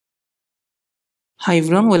Hi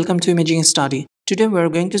everyone, welcome to Imaging Study. Today we are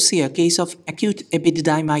going to see a case of acute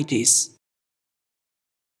epididymitis.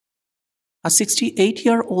 A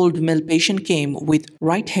 68-year-old male patient came with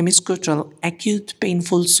right hemiscrotal acute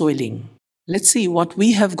painful swelling. Let's see what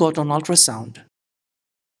we have got on ultrasound.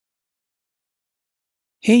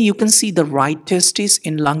 Here you can see the right testis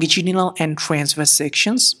in longitudinal and transverse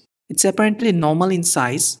sections. It's apparently normal in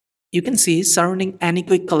size. You can see surrounding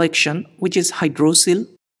anechoic collection, which is hydrocele.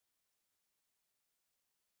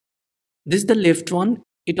 This is the left one.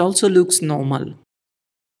 It also looks normal.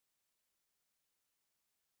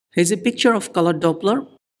 Here's a picture of colored Doppler.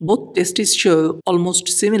 Both testes show almost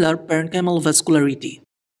similar parenchymal vascularity.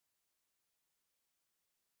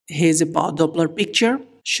 Here's a power Doppler picture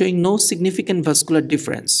showing no significant vascular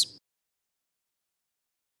difference.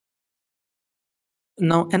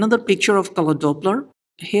 Now another picture of colored Doppler.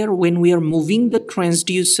 Here, when we are moving the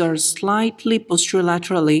transducer slightly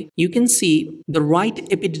posterolaterally, you can see the right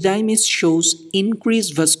epididymis shows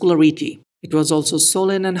increased vascularity. It was also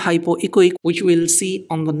swollen and hypoechoic, which we'll see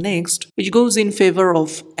on the next, which goes in favor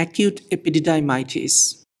of acute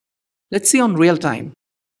epididymitis. Let's see on real time.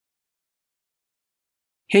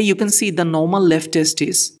 Here you can see the normal left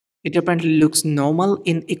testis. It apparently looks normal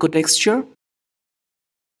in echo texture.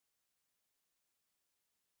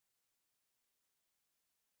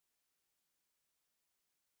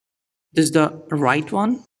 This is the right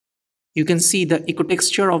one. You can see the echo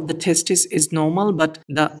texture of the testis is normal, but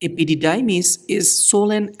the epididymis is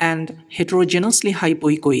swollen and heterogeneously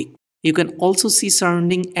hypoechoic. You can also see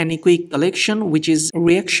surrounding anechoic collection, which is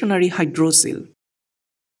reactionary hydrocele.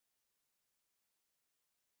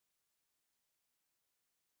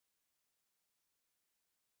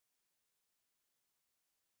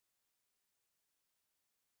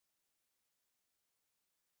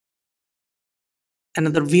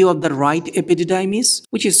 Another view of the right epididymis,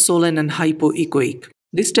 which is swollen and hypoechoic.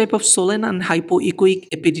 This type of swollen and hypoechoic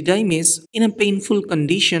epididymis in a painful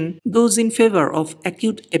condition goes in favor of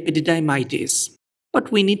acute epididymitis. But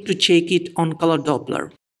we need to check it on color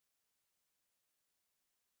Doppler.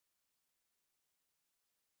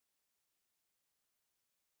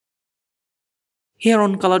 Here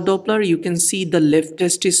on color Doppler, you can see the left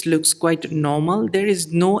testis looks quite normal. There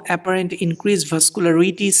is no apparent increased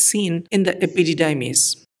vascularity seen in the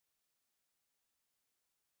epididymis.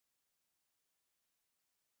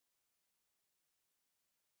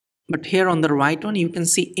 But here on the right one, you can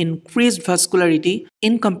see increased vascularity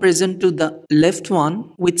in comparison to the left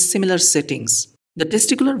one with similar settings. The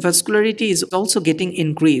testicular vascularity is also getting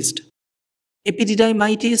increased.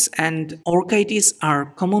 Epididymitis and orchitis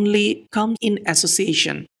are commonly come in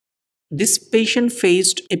association. This patient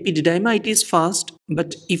faced epididymitis first,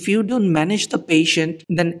 but if you don't manage the patient,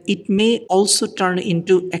 then it may also turn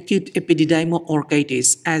into acute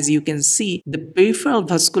epididymo-orchitis. As you can see, the peripheral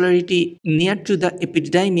vascularity near to the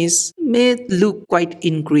epididymis may look quite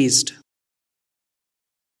increased.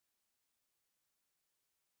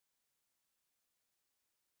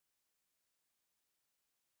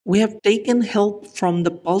 We have taken help from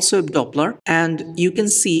the pulse wave Doppler, and you can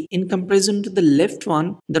see in comparison to the left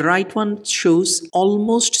one, the right one shows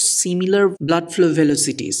almost similar blood flow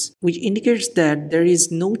velocities, which indicates that there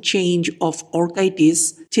is no change of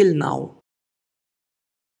orchitis till now.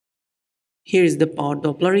 Here is the power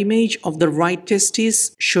Doppler image of the right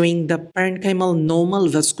testis showing the parenchymal normal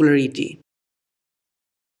vascularity.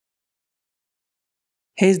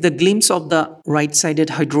 Here is the glimpse of the right-sided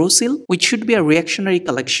hydrocele, which should be a reactionary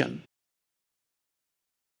collection.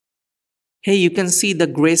 Here you can see the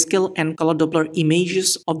grayscale and color Doppler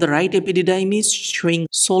images of the right epididymis showing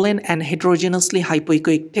swollen and heterogeneously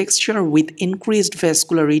hypoechoic texture with increased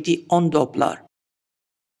vascularity on Doppler.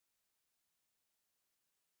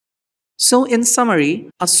 So in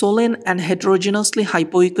summary, a swollen and heterogeneously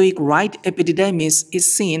hypoechoic right epididymis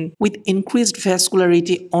is seen with increased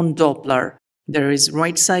vascularity on Doppler. There is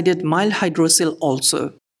right-sided mild hydrocele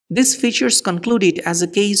also. These features conclude it as a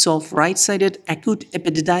case of right-sided acute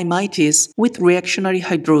epididymitis with reactionary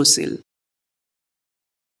hydrocele.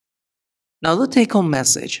 Now the take-home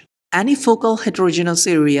message. Any focal heterogeneous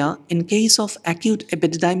area in case of acute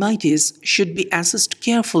epididymitis should be assessed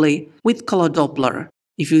carefully with color Doppler.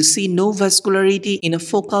 If you see no vascularity in a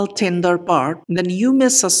focal tender part, then you may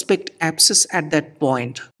suspect abscess at that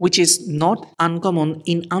point, which is not uncommon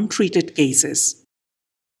in untreated cases.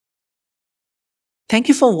 Thank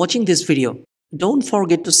you for watching this video. Don't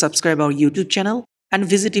forget to subscribe our YouTube channel and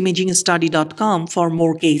visit imagingstudy.com for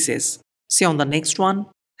more cases. See you on the next one.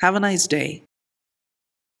 Have a nice day.